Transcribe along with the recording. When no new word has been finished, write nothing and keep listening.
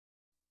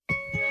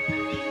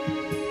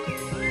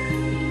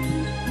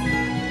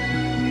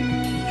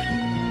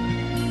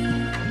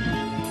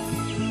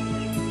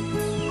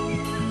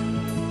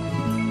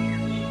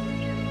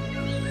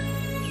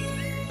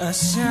a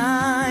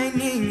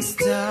shining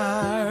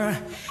star.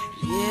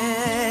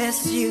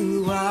 Yes,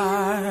 you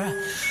are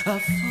a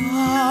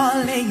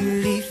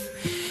falling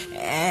leaf,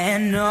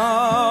 an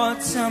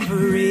autumn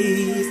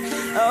breeze,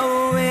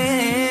 a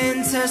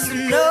winter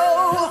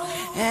snow,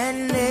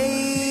 an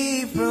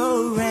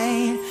April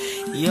rain.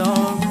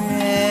 You're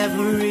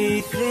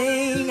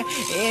everything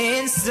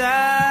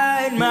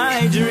inside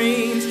my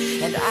dreams,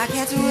 and I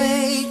can't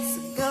wait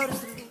to go to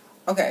sleep.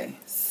 Okay,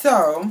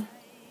 so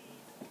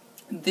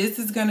this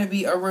is going to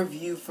be a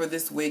review for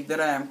this wig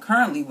that I am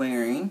currently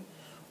wearing,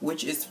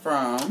 which is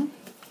from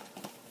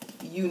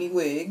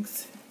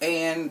Uniwigs.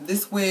 And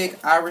this wig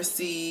I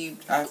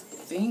received, I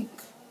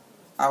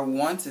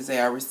want to say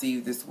I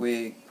received this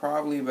wig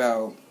probably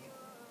about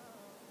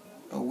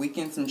a week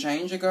and some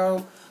change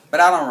ago,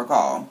 but I don't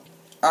recall.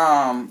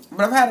 But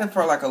I've had it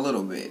for like a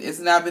little bit. It's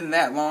not been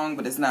that long,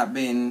 but it's not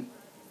been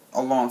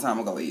a long time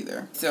ago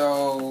either.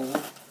 So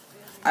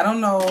I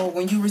don't know,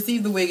 when you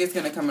receive the wig, it's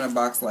going to come in a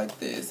box like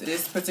this.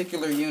 This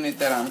particular unit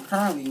that I'm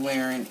currently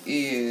wearing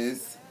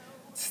is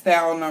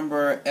style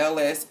number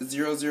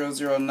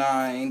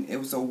LS0009. It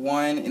was a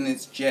 1 and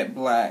it's jet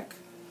black.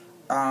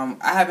 I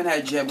haven't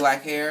had jet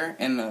black hair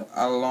in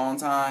a long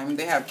time.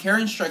 They have care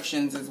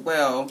instructions as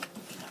well,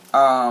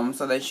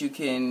 so that you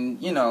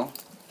can, you know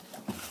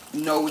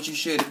what you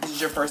should if this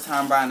is your first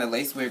time buying a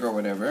lace wig or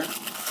whatever.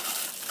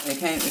 It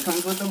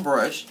comes with a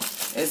brush.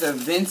 It's a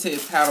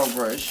vintage paddle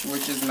brush,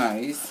 which is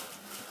nice.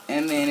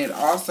 And then it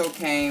also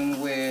came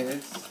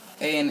with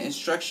an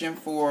instruction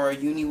for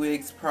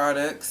Uniwigs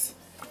products.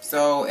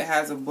 So it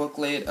has a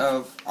booklet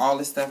of all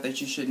the stuff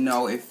that you should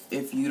know if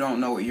you don't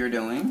know what you're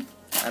doing.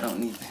 I don't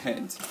need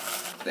that.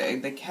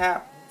 The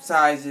cap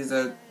size is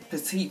a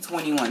Petite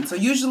 21. So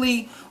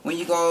usually when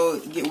you go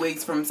get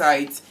wigs from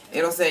sites,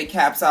 it'll say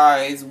cap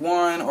size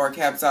 1 or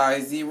cap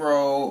size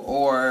 0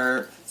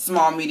 or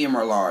small, medium,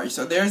 or large.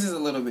 So theirs is a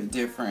little bit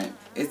different.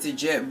 It's a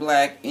jet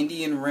black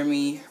Indian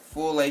Remy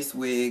full lace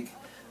wig,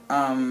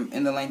 and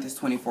the length is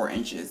 24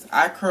 inches.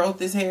 I curled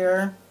this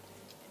hair,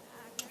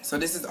 so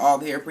this is all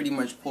the hair pretty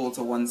much pulled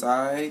to one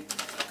side,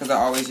 because I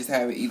always just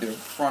have it either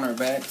front or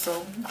back.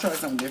 So try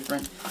something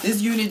different.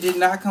 This unit did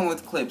not come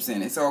with clips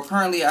in it, so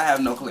currently I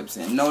have no clips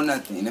in, no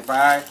nothing. If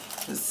I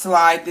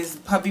slide this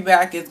puppy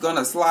back, it's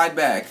gonna slide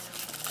back.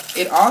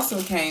 It also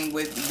came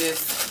with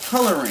this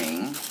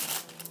coloring.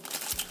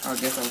 I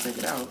guess I'll take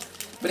it out.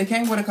 But it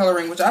came with a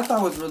coloring, which I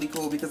thought was really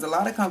cool, because a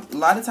lot of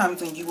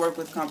times when you work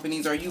with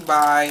companies or you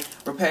buy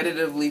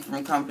repetitively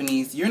from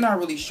companies, you're not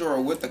really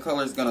sure what the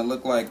color is going to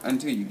look like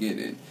until you get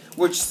it.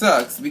 Which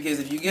sucks, because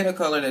if you get a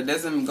color that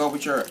doesn't go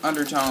with your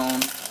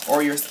undertone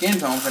or your skin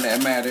tone for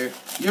that matter,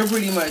 you're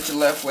pretty much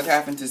left with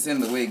having to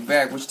send the wig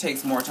back, which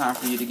takes more time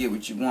for you to get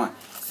what you want.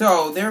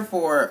 So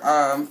therefore,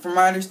 from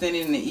my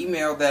understanding in the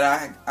email that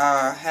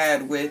I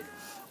had with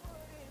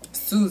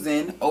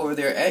Susan over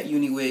there at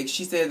Uniwigs,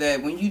 she said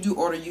that when you do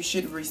order, you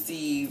should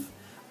receive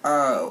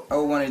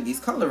one of these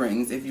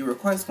colorings if you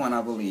request one,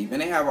 I believe.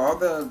 And they have all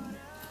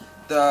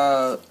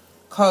the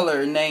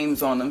color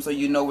names on them, so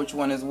you know which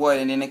one is what.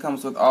 And then it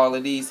comes with all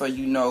of these, so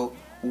you know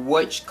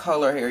which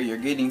color hair you're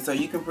getting. So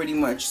you can pretty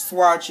much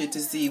swatch it to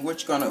see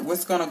what's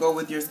gonna go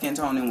with your skin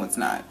tone and what's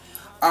not.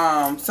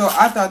 So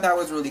I thought that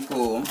was really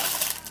cool.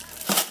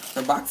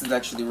 The box is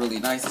actually really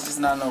nice. It's just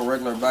not no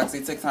regular box.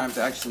 They took time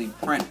to actually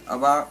print a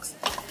box.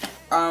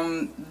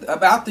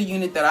 About the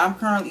unit that I'm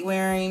currently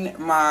wearing,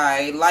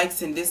 my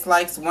likes and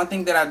dislikes. One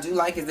thing that I do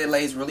like is it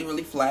lays really,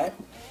 really flat.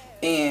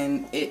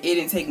 And it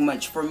didn't take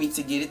much for me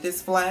to get it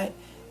this flat.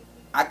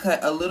 I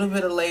cut a little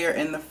bit of layer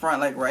in the front,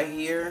 like right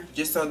here,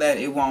 just so that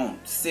it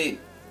won't sit,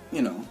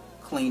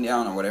 clean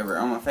down or whatever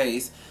on my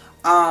face.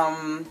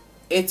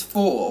 It's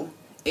full.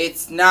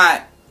 It's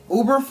not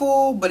uber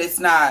full, but it's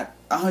not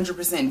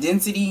 100%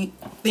 density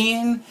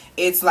thin.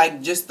 It's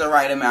like just the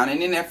right amount. And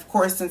then of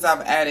course, since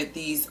I've added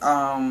these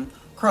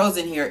curls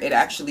in here, it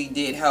actually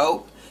did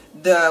help.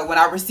 When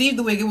I received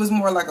the wig, it was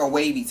more like a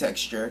wavy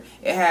texture.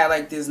 It had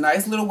like this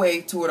nice little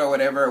wave to it or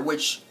whatever,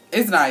 which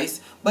is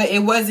nice, but it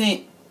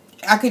wasn't,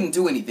 I couldn't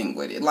do anything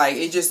with it. Like,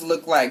 it just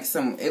looked like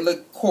it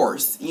looked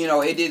coarse.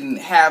 It didn't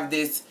have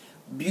this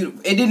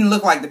beautiful, it didn't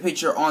look like the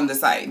picture on the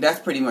site. That's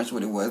pretty much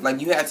what it was. Like,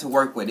 you had to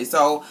work with it.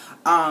 So,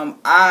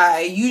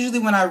 I usually,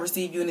 when I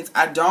receive units,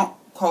 I don't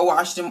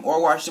co-wash them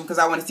or wash them, because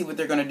I want to see what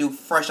they're going to do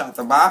fresh out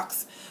the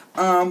box.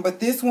 But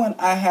this one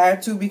I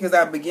had to, because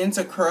I began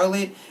to curl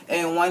it,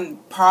 and one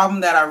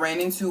problem that I ran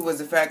into was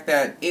the fact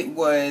that it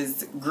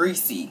was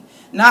greasy.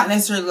 Not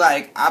necessarily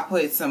like I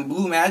put some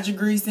Blue Magic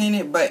grease in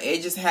it, but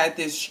it just had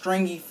this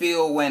stringy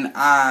feel when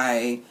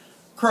I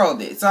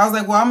curled it. So I was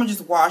like, well, I'm going to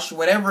just wash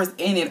whatever's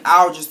in it.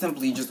 I'll just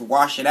simply just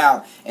wash it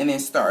out and then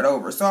start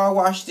over. So I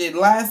washed it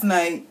last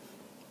night,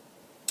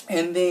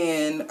 and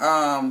then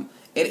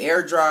it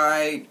air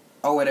dried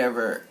or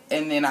whatever,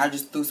 and then I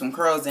just threw some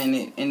curls in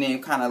it and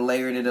then kind of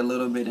layered it a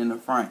little bit in the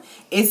front.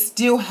 It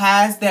still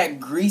has that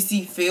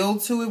greasy feel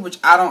to it, which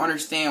I don't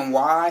understand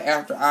why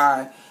after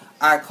I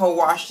I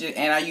co-washed it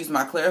and I used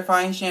my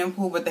clarifying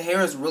shampoo, but the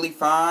hair is really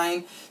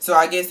fine. So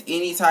I guess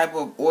any type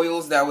of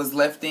oils that was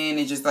left in,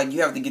 it's just like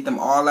you have to get them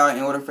all out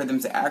in order for them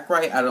to act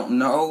right. I don't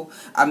know.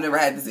 I've never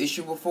had this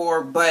issue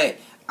before, but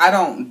I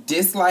don't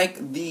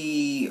dislike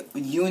the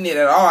unit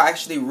at all. I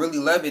actually really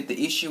love it.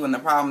 The issue and the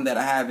problem that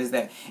I have is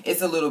that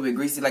it's a little bit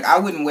greasy. Like, I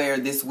wouldn't wear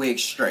this wig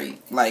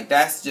straight. Like,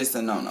 that's just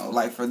a no-no.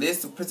 Like, for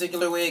this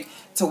particular wig,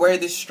 to wear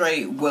this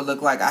straight would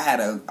look like I had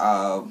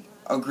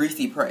a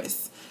greasy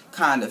press.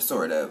 Kind of,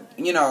 sort of,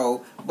 you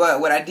know. But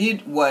what I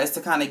did was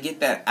to kind of get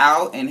that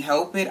out and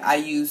help it, I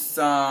used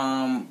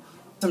some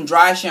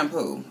dry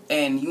shampoo.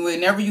 And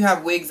whenever you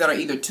have wigs that are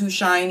either too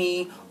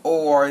shiny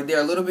or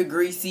they're a little bit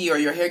greasy or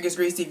your hair gets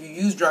greasy, if you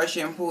use dry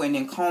shampoo and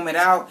then comb it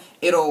out,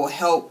 it'll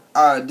help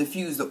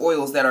diffuse the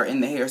oils that are in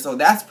the hair. So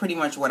that's pretty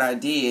much what I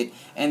did.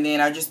 And then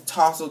I just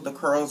tousled the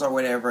curls or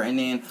whatever and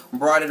then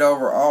brought it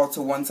over all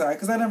to one side,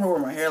 because I never wear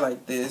my hair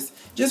like this,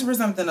 just for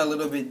something a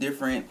little bit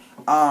different.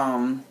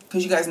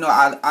 Because you guys know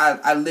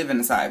I live in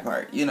the side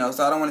part, you know,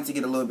 so I don't want it to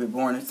get a little bit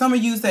boring. Some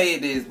of you say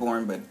it is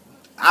boring, but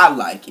I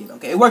like it,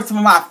 okay? It works for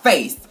my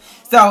face.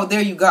 So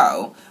there you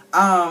go.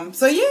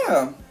 So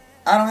yeah,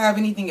 I don't have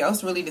anything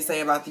else really to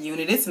say about the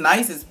unit. It's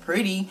nice, it's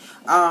pretty.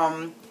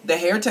 The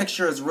hair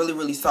texture is really,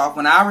 really soft.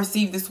 When I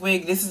received this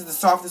wig, this is the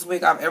softest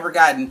wig I've ever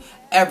gotten,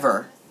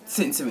 ever,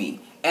 sent to me.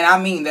 And I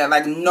mean that,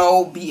 like,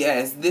 no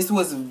BS. This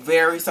was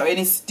very soft, and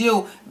it's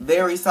still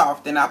very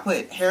soft. And I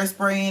put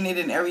hairspray in it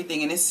and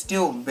everything, and it's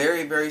still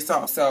very, very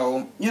soft.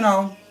 So, you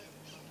know,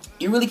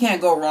 you really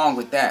can't go wrong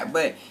with that.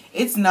 But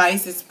it's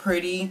nice, it's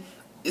pretty,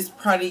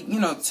 you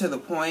know, to the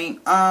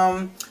point.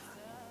 I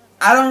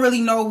don't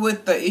really know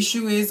what the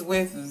issue is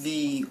with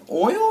the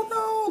oil,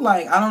 though.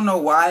 Like, I don't know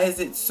why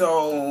is it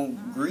so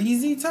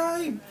greasy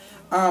type.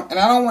 And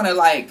I don't want to,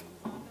 like,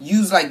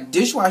 use, like,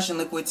 dishwashing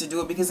liquid to do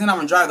it, because then I'm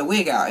going to dry the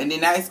wig out. And then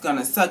that's going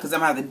to suck, because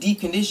I'm going to have to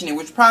deep condition it,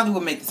 which probably will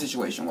make the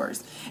situation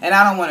worse. And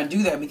I don't want to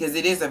do that, because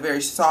it is a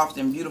very soft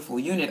and beautiful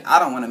unit. I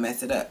don't want to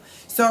mess it up.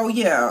 So,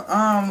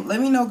 yeah,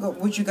 let me know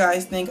what you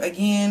guys think.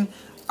 Again,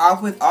 I'll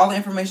put all the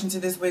information to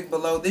this wig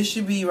below. This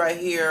should be right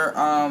here,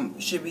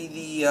 should be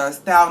the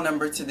style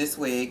number to this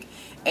wig.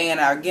 And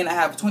again, I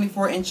have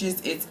 24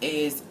 inches. It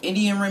is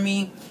Indian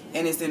Remy,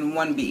 and it's in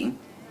 1B.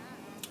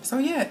 So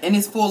yeah, and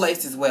it's full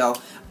lace as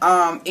well.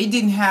 It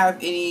didn't have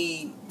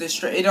it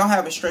don't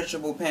have a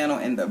stretchable panel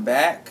in the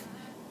back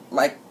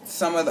like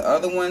some of the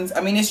other ones.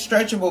 I mean, it's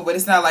stretchable, but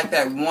it's not like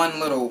that one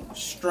little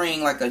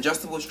string, like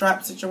adjustable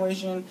strap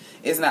situation.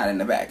 It's not in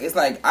the back. It's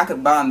like I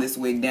could bond this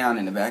wig down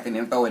in the back and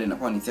then throw it in a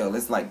ponytail.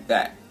 It's like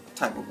that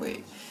type of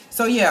wig.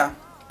 So yeah,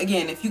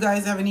 again, if you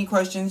guys have any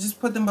questions, just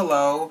put them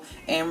below,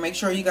 and make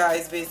sure you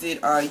guys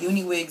visit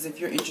Uniwigs if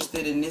you're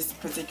interested in this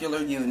particular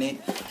unit.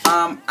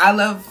 I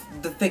love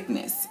the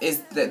thickness.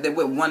 That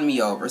what won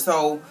me over.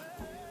 So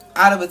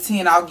out of a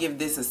 10, I'll give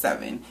this a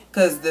 7,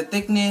 because the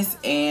thickness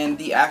and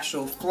the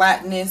actual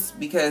flatness,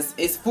 because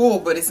it's full,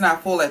 but it's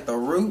not full at the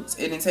roots.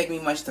 It didn't take me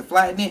much to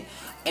flatten it.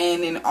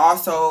 And then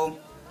also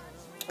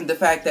the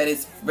fact that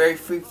it's very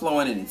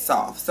free-flowing and it's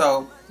soft.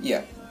 So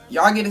yeah,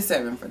 y'all get a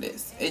 7 for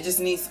this. It just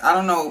needs, I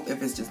don't know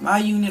if it's just my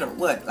unit or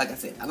what. Like I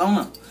said, I don't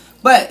know.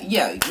 But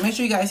yeah, make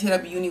sure you guys hit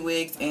up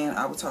Uniwigs, and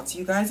I will talk to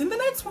you guys in the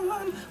next one.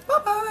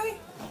 Bye-bye.